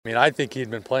I mean, I think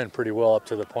he'd been playing pretty well up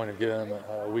to the point of giving him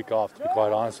a week off, to be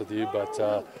quite honest with you. But,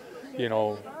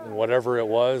 whatever it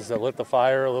was that lit the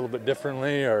fire a little bit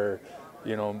differently or,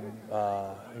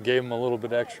 gave him a little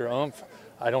bit extra oomph,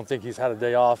 I don't think he's had a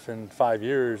day off in 5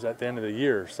 years at the end of the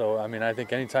year. So, I mean, I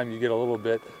think anytime you get a little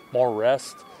bit more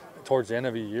rest towards the end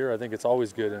of a year, I think it's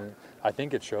always good. And I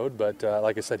think it showed. But,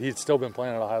 like I said, he'd still been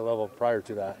playing at a high level prior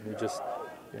to that. And he just,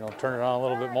 turned it on a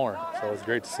little bit more. So it was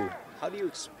great to see. How do you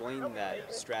explain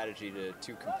that strategy to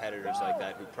two competitors like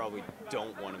that who probably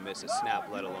don't want to miss a snap,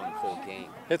 let alone a full game?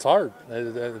 It's hard.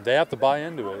 They have to buy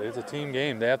into it. It's a team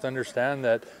game. They have to understand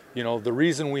that, the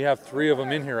reason we have 3 of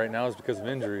them in here right now is because of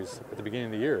injuries at the beginning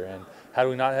of the year. And had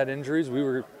we not had injuries, we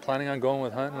were planning on going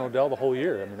with Hunt and Odell the whole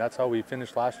year. I mean, that's how we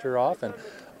finished last year off. And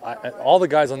all the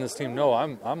guys on this team know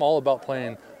I'm all about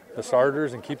playing the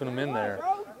starters and keeping them in there.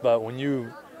 But when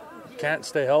you can't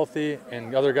stay healthy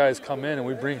and other guys come in and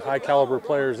we bring high caliber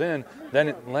players in, then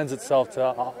it lends itself to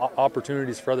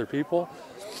opportunities for other people.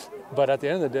 But at the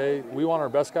end of the day, we want our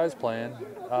best guys playing,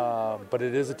 but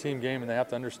it is a team game, and they have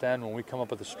to understand when we come up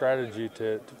with a strategy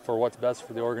for what's best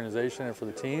for the organization and for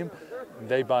the team,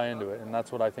 they buy into it. And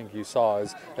that's what I think you saw.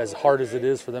 Is as hard as it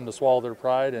is for them to swallow their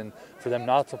pride and for them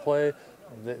not to play,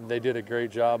 they did a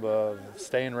great job of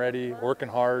staying ready, working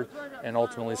hard, and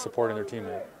ultimately supporting their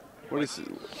teammate. Go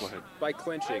ahead. By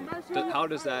clinching, how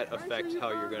does that affect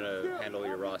how you're going to handle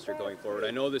your roster going forward?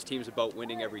 I know this team's about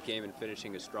winning every game and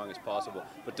finishing as strong as possible,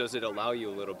 but does it allow you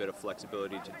a little bit of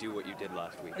flexibility to do what you did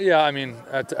last week? Yeah, I mean,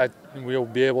 we'll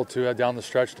be able to, down the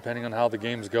stretch, depending on how the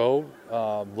games go,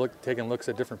 taking looks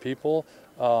at different people.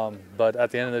 But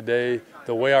at the end of the day,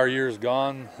 the way our year's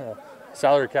gone,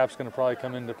 salary cap's going to probably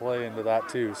come into play into that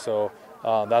too. So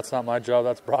that's not my job.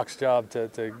 That's Brock's job to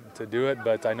do it.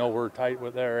 But I know we're tight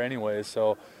with there anyway.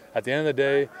 So at the end of the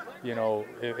day,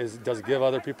 does it give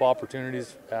other people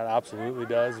opportunities? It absolutely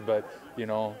does. But,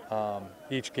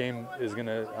 each game is going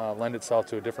to lend itself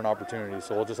to a different opportunity.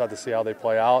 So we'll just have to see how they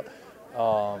play out.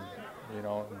 But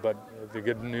the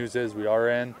good news is we are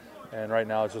in. And right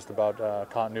now it's just about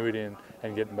continuity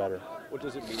and getting better. What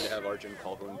does it mean to have Arjun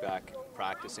Calhoun back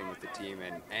practicing with the team,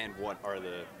 and what are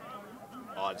the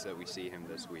odds that we see him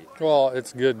this week? Well,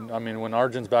 it's good. I mean, when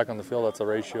Arjun's back on the field, that's a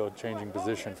ratio changing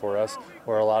position for us.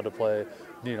 We're allowed to play,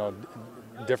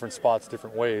 different spots,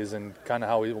 different ways, and kind of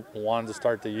how we wanted to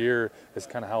start the year is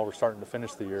kind of how we're starting to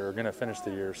finish the year, or going to finish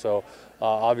the year. So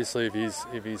obviously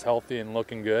if he's healthy and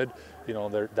looking good,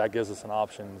 that gives us an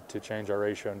option to change our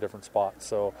ratio in different spots.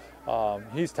 So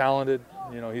he's talented,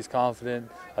 he's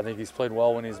confident. I think he's played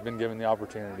well when he's been given the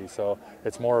opportunity. So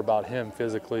it's more about him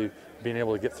physically being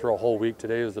able to get through a whole week.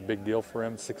 Today was a big deal for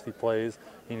him, 60 plays.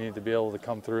 He needed to be able to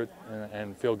come through it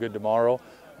and feel good tomorrow.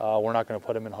 We're not going to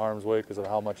put him in harm's way because of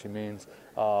how much he means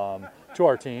to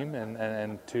our team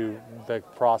and to the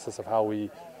process of how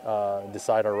we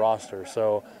decide our roster.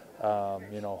 So,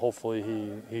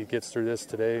 hopefully he gets through this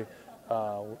today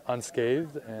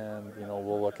unscathed, and,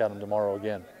 we'll look at him tomorrow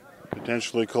again.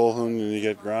 Potentially Calhoun, and you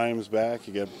get Grimes back,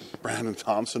 you get Brandon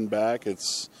Thompson back.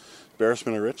 It's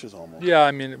embarrassment of riches almost. Yeah,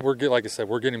 I mean, like I said,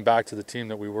 we're getting back to the team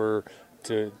that we were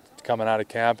to coming out of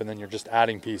camp, and then you're just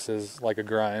adding pieces like a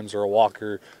Grimes or a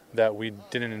Walker that we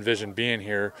didn't envision being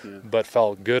here, but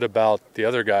felt good about the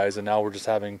other guys, and now we're just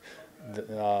having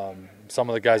some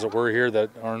of the guys that were here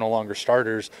that are no longer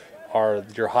starters are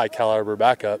your high caliber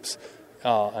backups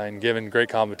and giving great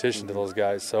competition to those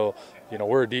guys. So,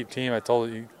 we're a deep team. I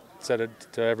told you, said it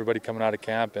to everybody coming out of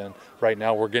camp, and right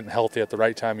now we're getting healthy at the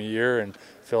right time of year and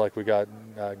feel like we got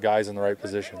guys in the right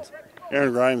positions.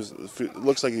 Aaron Grimes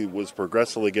looks like he was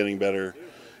progressively getting better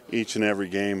each and every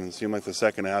game. It seemed like the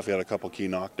second half he had a couple key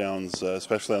knockdowns,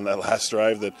 especially on that last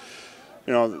drive. That,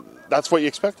 that's what you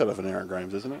expect out of an Aaron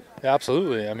Grimes, isn't it? Yeah,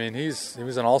 absolutely. I mean, he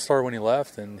was an all-star when he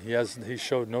left, and he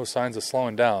showed no signs of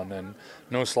slowing down and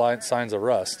no signs of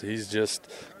rust. He's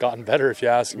just gotten better, if you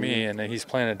ask me, and he's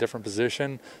playing a different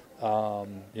position.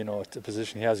 It's a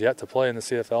position he has yet to play in the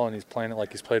CFL, and he's playing it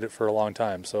like he's played it for a long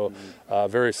time. So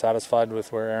very satisfied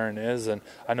with where Aaron is, and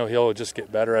I know he'll just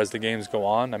get better as the games go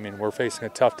on. I mean, we're facing a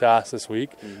tough task this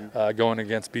week going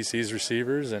against BC's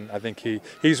receivers, and I think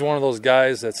he's one of those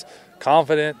guys that's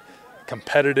confident,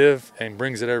 competitive, and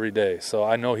brings it every day. So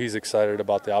I know he's excited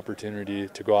about the opportunity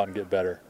to go out and get better.